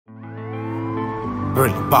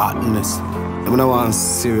Really badness. I don't want to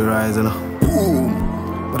see you rise, you know.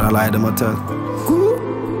 Boom. But I like them a tell.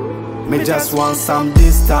 Me just want some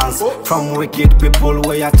distance from wicked people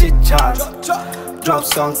where you chit chat. Drop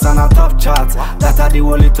songs and a top chat. That are the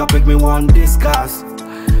only topic me want discuss.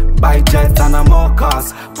 Buy jet and a more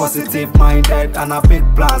cars. Positive minded and a big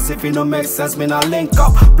plans. If it no make sense, me not link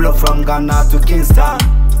up. Blow from Ghana to Kingston.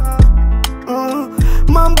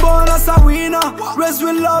 Man born as a winner, raised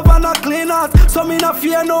with love and a clean heart. So me not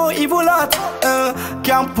fear no evil heart.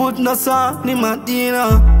 Can't put no son in my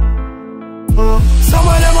dinner. Some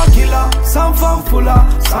of them a killer, some fun fuller.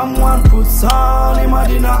 Someone put son in my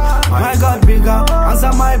dinner. My God bigger,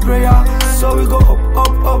 answer my prayer. So we go up,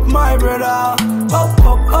 up, up, my brother. Up,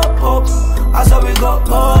 up, up, up. That's how we go up,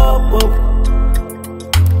 up.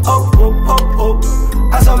 Up, up, up, up.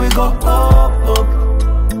 That's how we go up, up.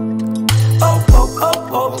 Up, up,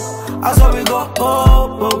 up, up. That's how we go up,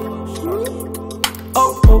 up.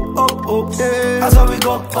 Up, up, up, up. That's how we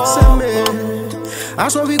go up, up.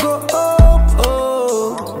 That's how we go up,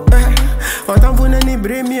 up. But I'm gonna need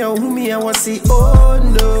me or who me I was see, oh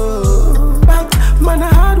no. But man a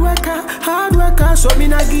hard worker, so me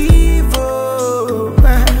not give up.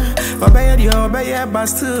 But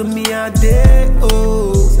still me a day,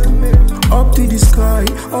 oh. Up to the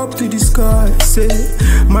sky, say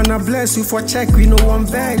man I bless you for check, we no one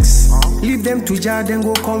vex. Leave them to jar, then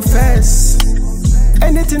go confess.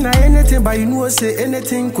 Anything, but you know say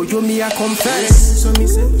anything, could you me a confess? So me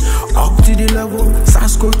say, up to the level,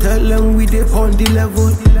 Sasco tell them we dey on the level.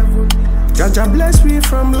 Jaja bless me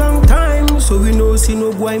from long time, so we know see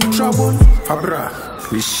no boy in trouble. Fabra,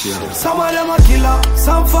 some of them a killer,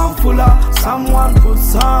 some fun fuller. Someone put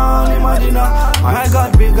son in my dinner. My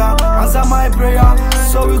God bigger, answer my prayer.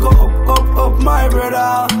 So we go up, up, up, my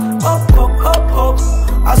brother. Up, up, up, up.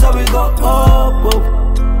 That's how we go up, up.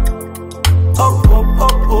 Up, up,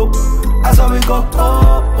 up, up. That's how we go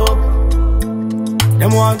up, up.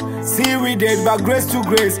 Them want see we did by grace to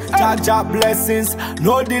grace. Jaja blessings,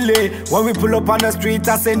 no delay. When we pull up on the street,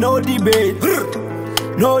 I say no debate.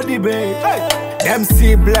 No debate. Hey. Them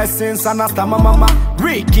see blessings and after my mama.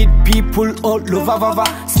 Wicked people all over, vava.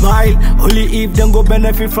 Smile, only if them go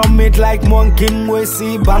benefit from it like monkey we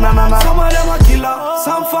see banana. Some of them a killer,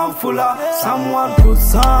 some fun fuller. Someone put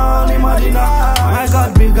son in my dinner. My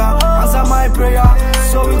God bigger, answer my prayer.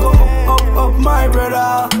 So we go up, up, up, my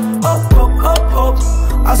brother. Up, up, up, up.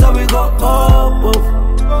 That's how we go up.